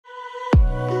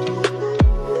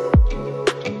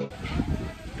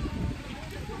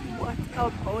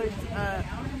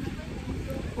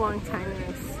long time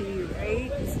no see,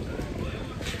 right?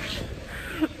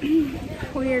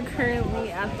 We are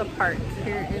currently at the park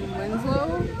here in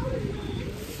Winslow.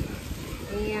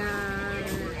 And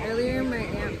earlier my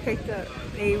aunt picked up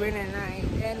Aaron and I,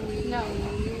 and we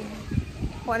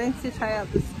wanted to try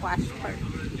out the splash park.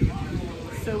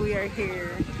 So we are here.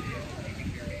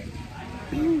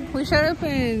 We showed up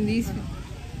and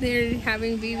they're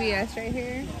having BBS right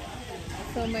here.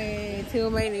 So two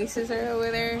of my nieces are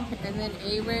over there, and then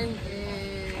Aaron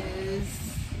is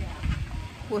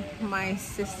with my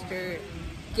sister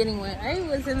getting wet. I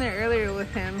was in there earlier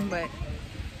with him, but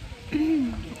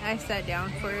I sat down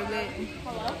for a bit.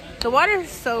 The water's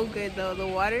so good though. The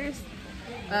water's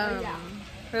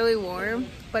really warm,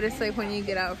 but it's like when you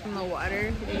get out from the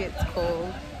water, it gets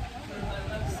cold.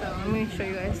 So I'm gonna show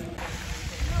you guys.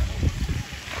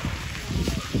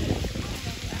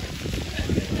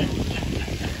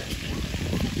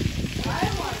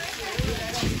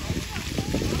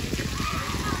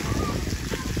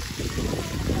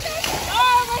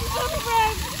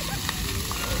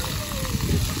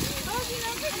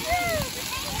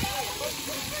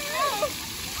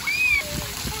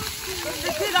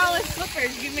 $2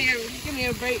 slippers. Give me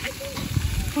a break.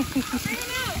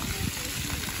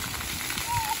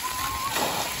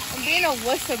 I'm being a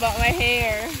wuss about my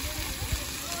hair.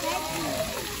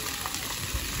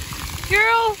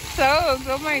 Girl, soaked.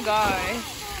 Oh my gosh.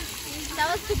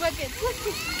 That was 2 buckets.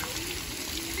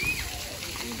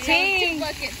 Dang. 2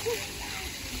 buckets.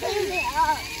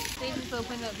 They just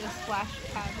opened up this splash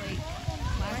pad like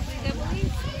last week, I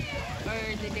believe, or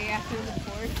the day after the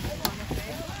 4th, I want to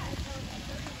say.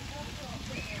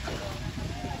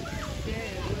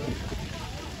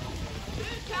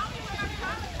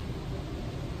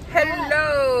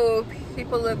 Hello,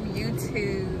 people of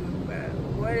YouTube.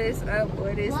 What is up?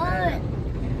 What is up?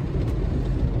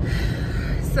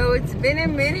 So it's been a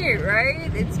minute,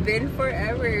 right? It's been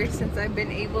forever since I've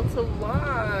been able to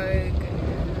vlog.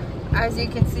 As you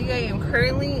can see, I am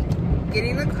currently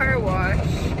getting the car wash.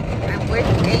 I'm with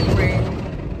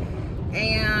Aaron,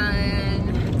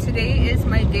 and today is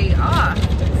my day off.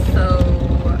 So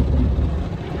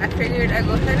I figured I'd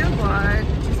go ahead and vlog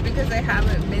just because I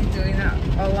haven't been doing that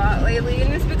a lot lately,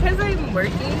 and it's because I'm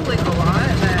working like a lot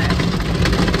that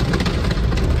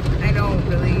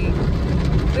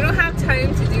we don't have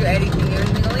time to do anything. And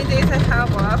the only days I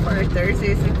have off are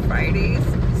Thursdays and Fridays,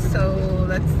 so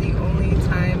that's the only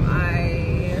time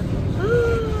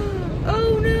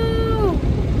oh no!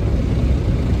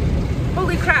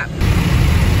 Holy crap!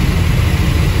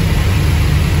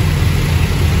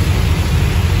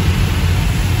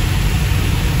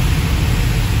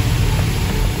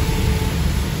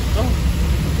 Oh.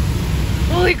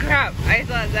 Holy crap! I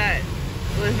thought that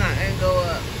was not gonna go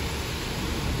up.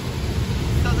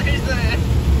 So there's a,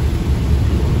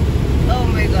 oh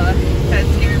my gosh, that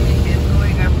scare me is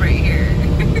going up right here.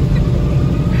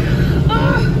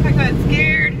 Oh, I got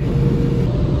scared.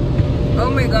 Oh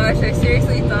my gosh, I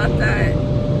seriously thought that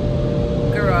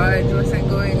garage wasn't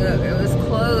going up. It was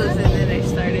closed, and then I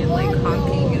started like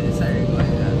honking and it started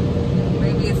going up.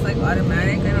 Maybe it's like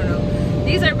automatic, I don't know.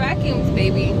 These are vacuums,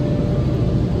 baby.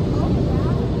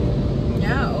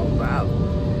 Yeah, oh wow.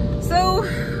 So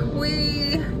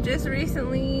we just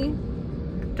recently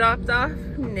dropped off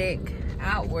Nick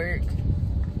at work.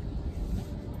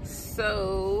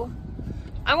 So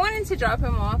I wanted to drop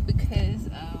him off because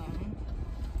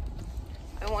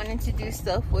I wanted to do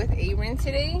stuff with Aaron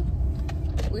today.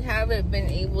 We haven't been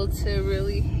able to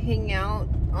really hang out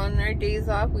on our days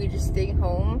off. We just stay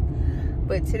home.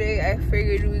 But today I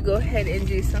figured we'd go ahead and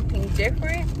do something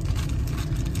different.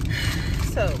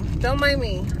 So don't mind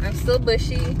me. I'm still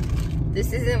bushy.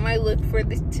 This isn't my look for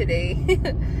today.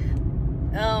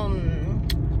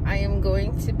 I am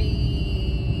going to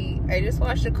be, I just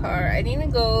washed the car. I need to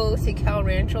go to Cal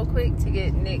Ranch real quick to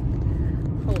get Nick.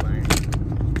 Hold on.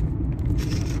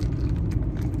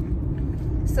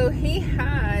 So he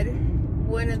had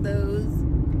one of those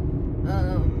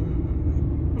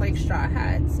like straw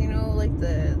hats, you know, like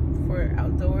for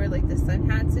outdoor, like the sun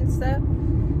hats and stuff.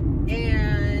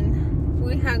 And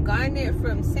we had gotten it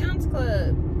from Sam's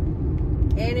Club,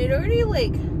 and it already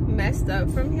like messed up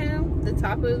from him. The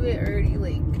top of it already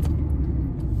like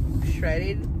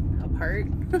shredded apart.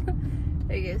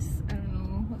 I guess, I don't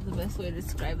know what the best way to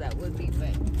describe that would be,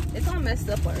 but it's all messed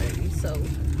up already. So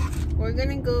we're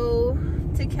gonna go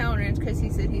to Cal Ranch because he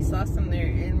said he saw some there,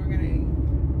 and we're gonna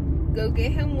go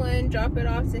get him one, drop it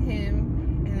off to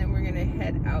him, and then we're gonna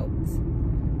head out.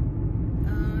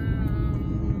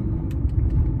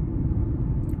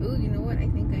 Ooh, you know what? I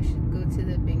think I should go to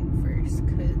the bank first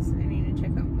because I need to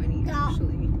check out money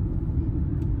actually.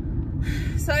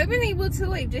 So I've been able to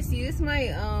like just use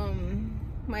my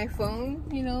my phone,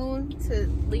 you know, to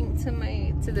link to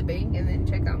the bank and then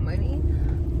check out money.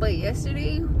 But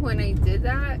yesterday when I did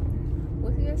that,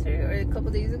 was it yesterday or a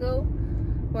couple days ago,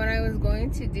 when I was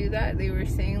going to do that, they were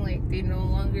saying like they no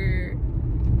longer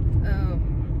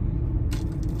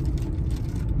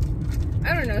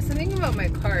I don't know, something about my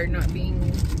card not being,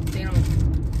 they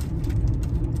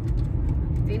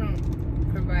don't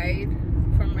provide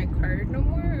from my card no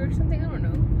more or something. I don't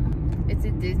know. It's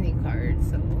a Disney card,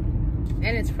 so,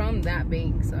 and it's from that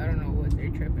bank, so I don't know what they're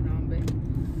tripping on.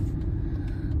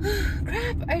 But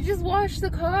crap, I just washed the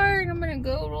car and I'm gonna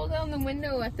go roll down the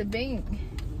window at the bank.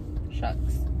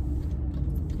 Shucks.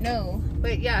 No,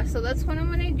 but yeah, so that's what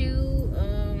I'm gonna do.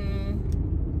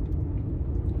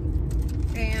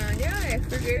 And yeah, I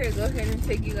figured I'd go ahead and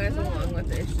take you guys along with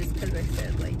this, just because I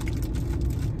said like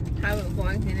haven't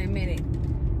vlogged in a minute.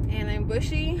 And I'm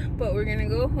bushy, but we're gonna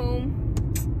go home.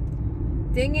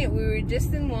 Dang it, we were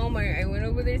just in Walmart. I went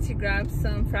over there to grab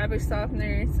some fabric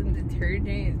softener, some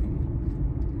detergent,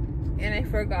 and I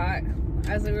forgot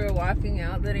as we were walking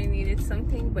out that I needed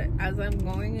something. But as I'm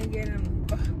going again,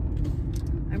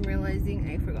 I'm realizing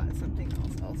I forgot something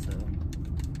else also.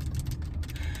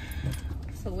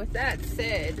 So with that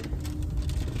said,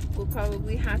 we'll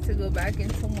probably have to go back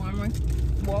into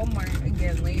Walmart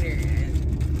again later and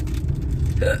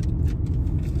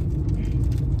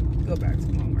go back to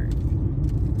Walmart.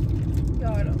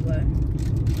 Y'all don't lie.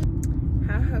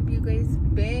 How have you guys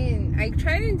been? I've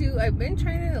been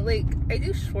trying to like, I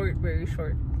do very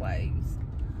short lives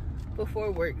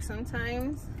before work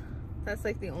sometimes. That's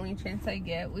like the only chance I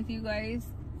get with you guys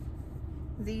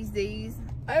these days.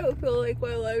 I don't feel like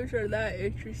my lives are that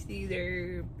interesting.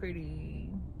 They're pretty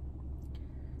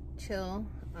chill.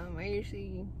 I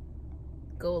usually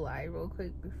go live real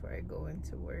quick before I go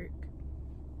into work.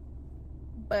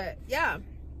 But yeah,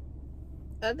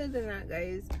 other than that,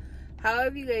 guys, how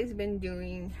have you guys been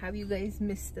doing? Have you guys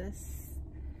missed us?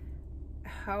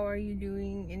 How are you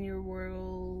doing in your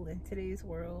world, in today's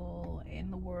world,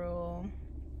 in the world?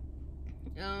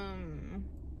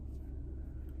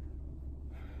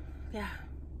 Yeah.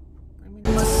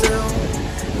 Myself,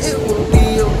 it will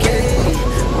be okay,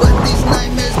 but these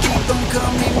nightmares keep on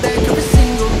coming back every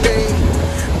single day.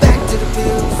 Back to the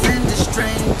pills and the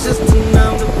strain, just to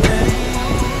numb the pain.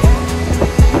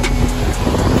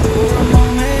 For a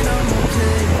moment I'm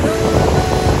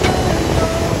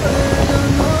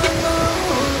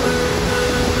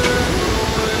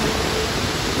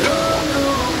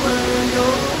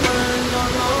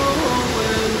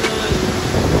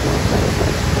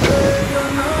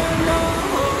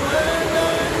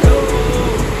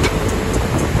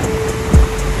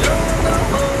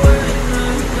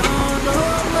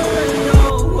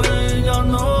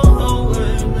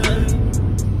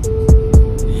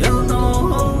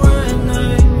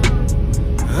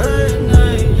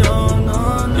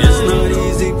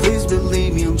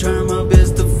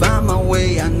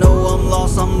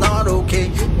okay.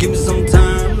 Give me some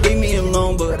time, leave me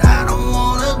alone, but I don't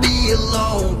wanna be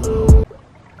alone.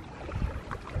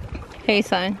 Hey,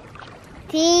 son.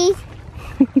 Peace.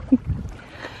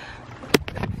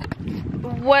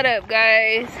 What up,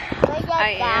 guys?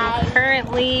 I guys? am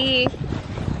currently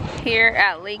here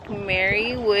at Lake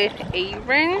Mary with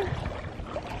Avon.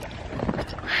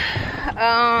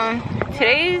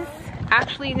 Today's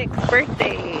actually Nick's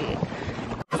birthday.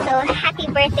 So happy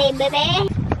birthday, baby.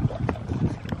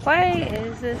 Why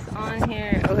is this on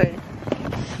here? Okay.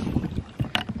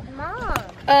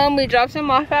 Mom. We dropped him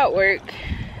off at work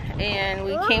and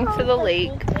we came to the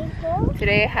lake.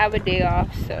 Today I have a day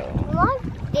off, so. What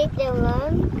is the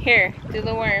worm? Here, do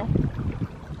the worm.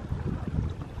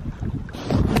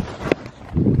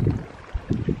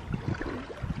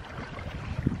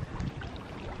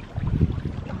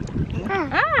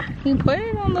 Ah, he put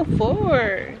it on the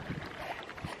floor.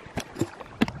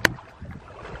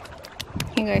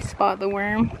 You guys spot the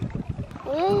worm?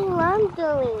 What is the worm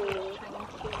doing?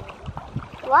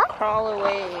 What? Crawl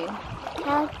away.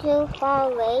 How to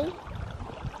far away?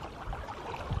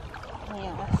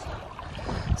 Yes.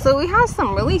 So we have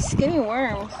some really skinny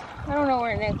worms. I don't know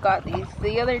where Nick got these.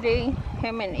 The other day,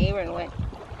 him and Aaron went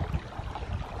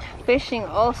fishing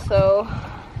also.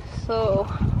 So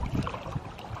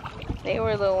they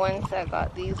were the ones that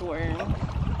got these worms.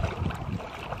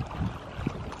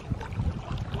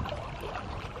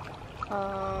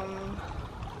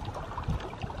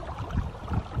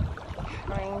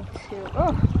 Trying to,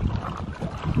 oh.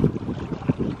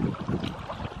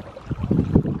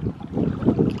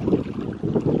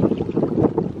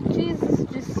 Jesus,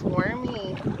 just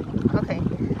swarmy. Okay.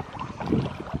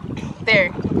 There,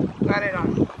 got it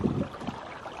on.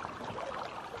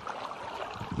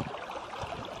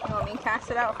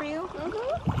 for you?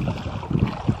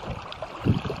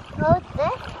 Hold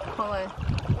this. Hold on.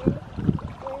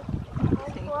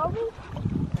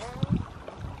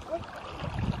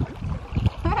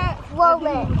 Roll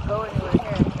it. Go anywhere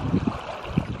here.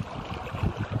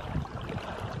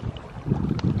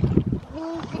 We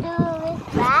need to do this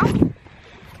back.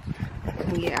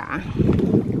 Yeah.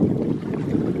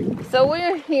 So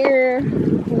we're here.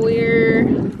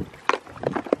 We're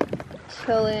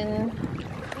chilling.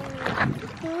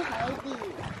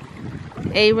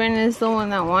 Aaron is the one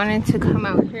that wanted to come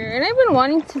out here, and I've been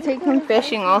wanting to take him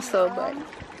fishing also, but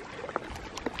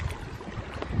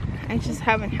I just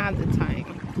haven't had the time.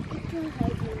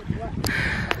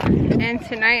 And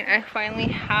tonight I finally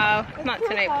have, not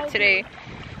tonight, but today,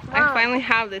 I finally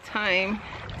have the time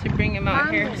to bring him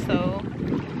out here. So,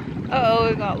 uh-oh,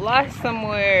 it got lost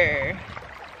somewhere.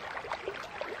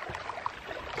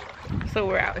 So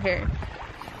we're out here.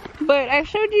 But I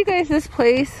showed you guys this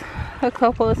place a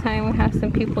couple of times. We have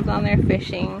some people down there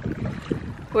fishing.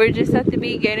 We're just at the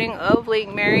beginning of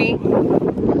Lake Mary.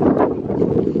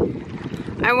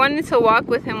 I wanted to walk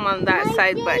with him on that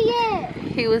side, but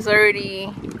he was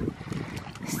already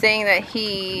saying that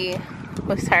he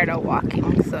was tired of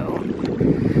walking, so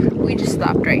we just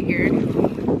stopped right here.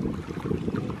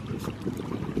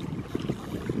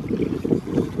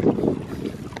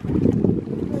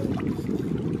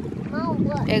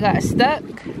 It got stuck.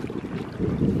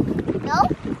 No?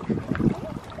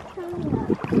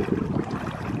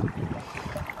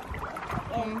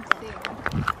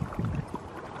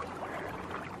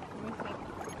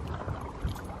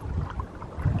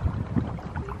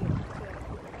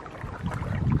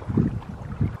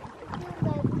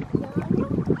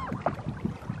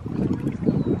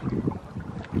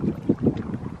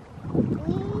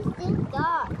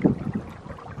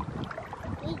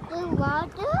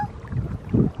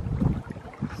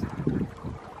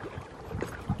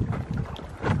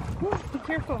 Be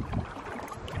careful.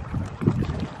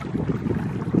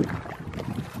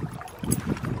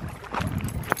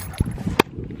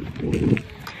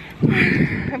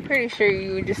 I'm pretty sure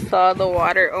you just saw the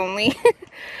water only.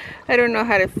 I don't know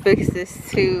how to fix this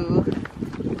too.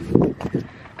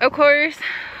 Of course,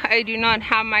 I do not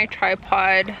have my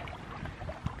tripod.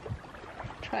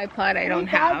 I don't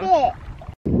have.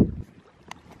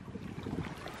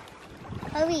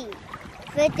 Hurry,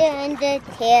 put it in the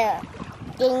chair.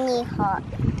 Getting hot.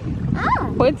 Ah.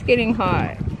 What's getting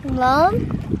hot? Mom?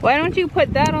 Why don't you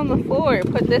put that on the floor?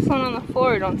 Put this one on the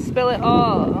floor. Don't spill it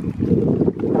all.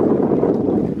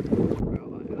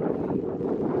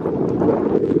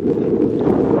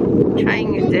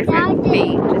 Trying a different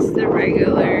bait, just a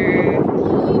regular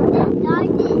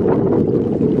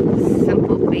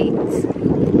simple bait.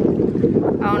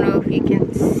 I don't know if you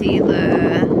can see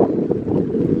the...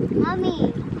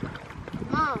 Mommy.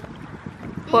 Mom.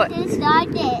 What? It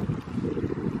started.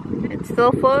 It's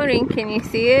still floating. Can you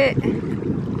see it?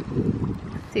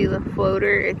 See the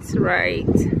floater? It's right.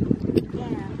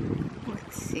 Yeah.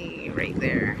 Let's see, right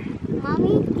there.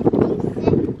 Mommy, it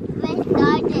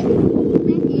started.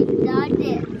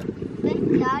 It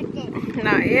started.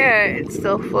 Not yet. It's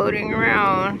still floating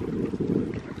around.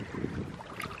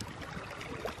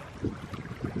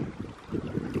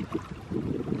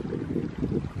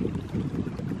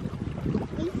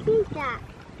 We see that.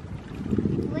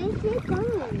 Where's it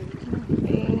going?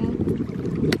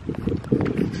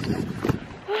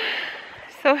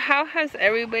 So how has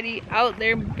everybody out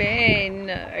there been?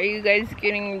 Are you guys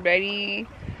getting ready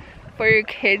for your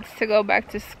kids to go back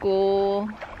to school?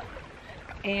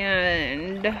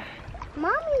 And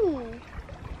Mommy,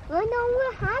 we know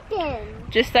what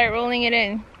happened. just start rolling it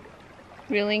in.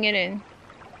 Reeling it in.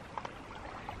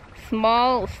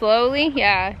 Slowly?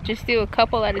 Yeah, just do a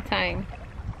couple at a time.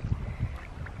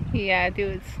 Yeah, do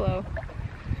it slow.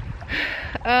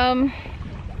 Man,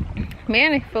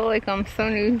 I feel like I'm so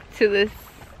new to this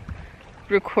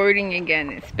recording again.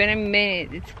 It's been a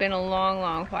minute. It's been a long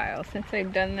while since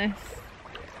I've done this.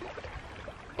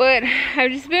 But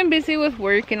I've just been busy with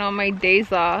work and on my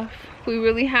days off. We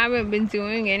really haven't been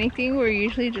doing anything. We're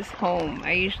usually just home.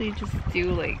 I usually just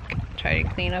do like try to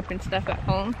clean up and stuff at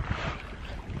home.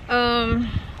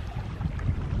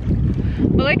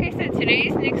 But like I said,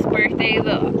 today's Nick's birthday,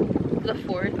 the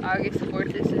 4th, August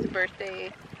 4th is his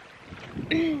birthday.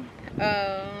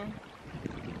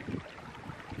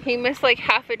 He missed like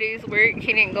half a day's work.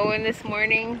 He didn't go in this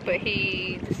morning, but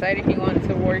he decided he wanted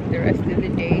to work the rest of the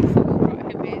day, so we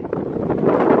brought him in.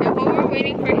 And while we're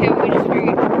waiting for him, we just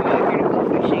figured to come out here to go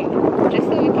fishing, just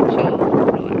so we can chill,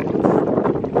 relax.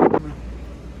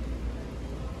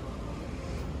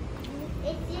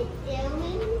 Is it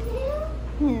filming too?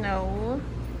 No.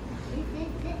 Is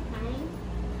it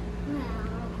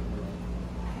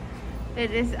It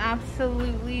is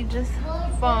absolutely just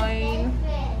fine.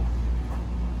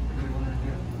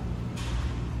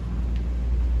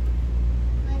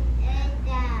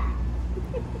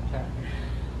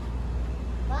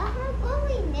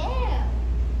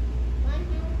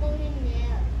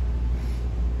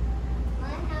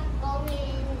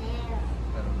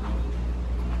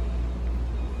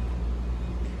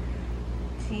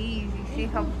 Jeez, you see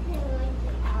how...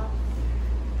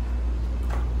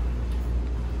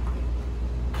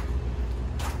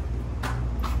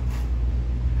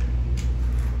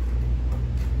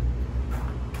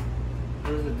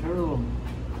 There's a turtle.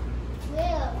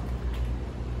 Where?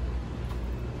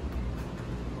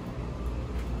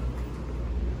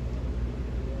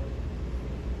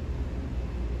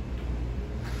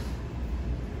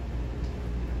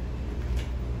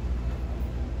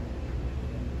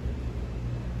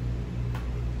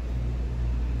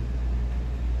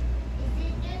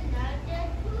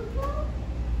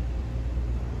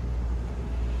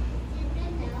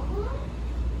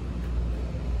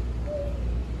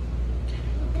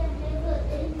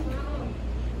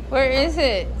 Where is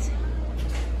it?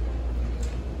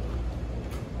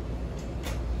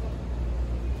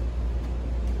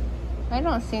 I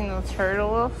don't see no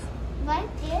turtle. Right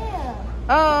there.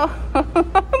 Oh,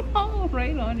 I'm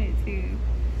right on it too.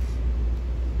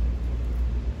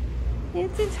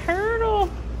 It's a turtle.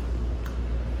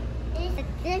 It's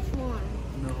this one.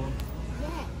 No.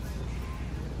 Yes.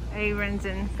 Aaron's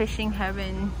in fishing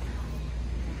heaven.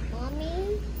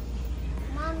 Mommy?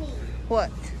 Mommy.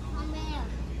 What? Mommy.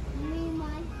 Mommy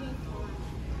wants this one.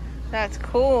 That's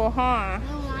cool, huh? I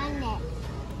want it.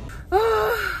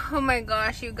 Oh my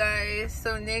gosh, you guys.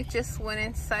 So Nick just went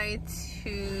inside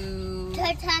to...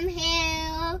 Turtle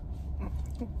Hill.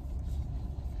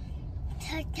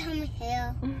 Turtle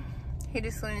Hill. He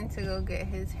just went in to go get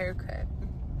his haircut.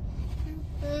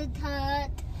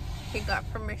 He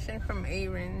got permission from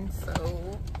Aaron,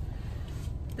 so...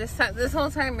 This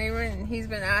whole time, Aaron, he's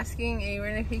been asking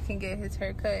Aaron if he can get his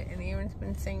haircut, and Aaron's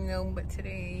been saying no, but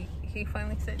today he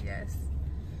finally said yes.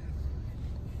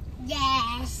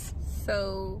 Yes.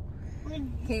 So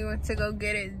he went to go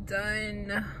get it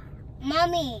done.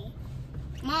 Mommy.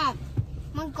 Mom.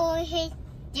 I'm going to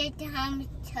get the ham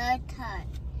turtle.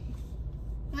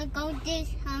 I'm going to get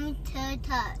ham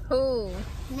turtle. Who?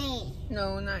 Me.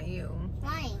 No, not you.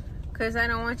 Why? Because I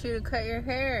don't want you to cut your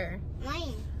hair.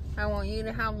 Why? I want you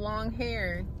to have long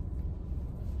hair.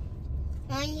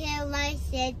 Want you have my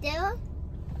sister?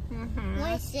 Mm-hmm.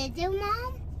 My sister,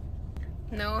 Mom?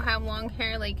 No, have long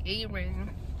hair like Aaron.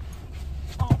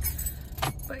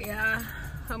 But yeah,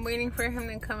 I'm waiting for him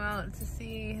to come out to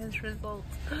see his results.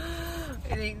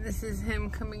 I think this is him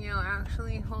coming out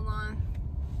actually. Hold on.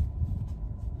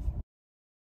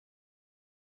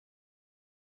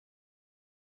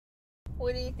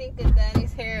 What do you think of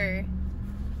Daddy's hair?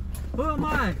 Who am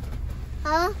I?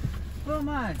 Huh? Who am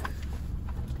I?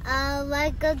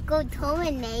 Like a go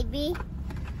to maybe.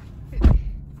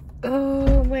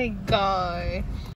 Oh my god.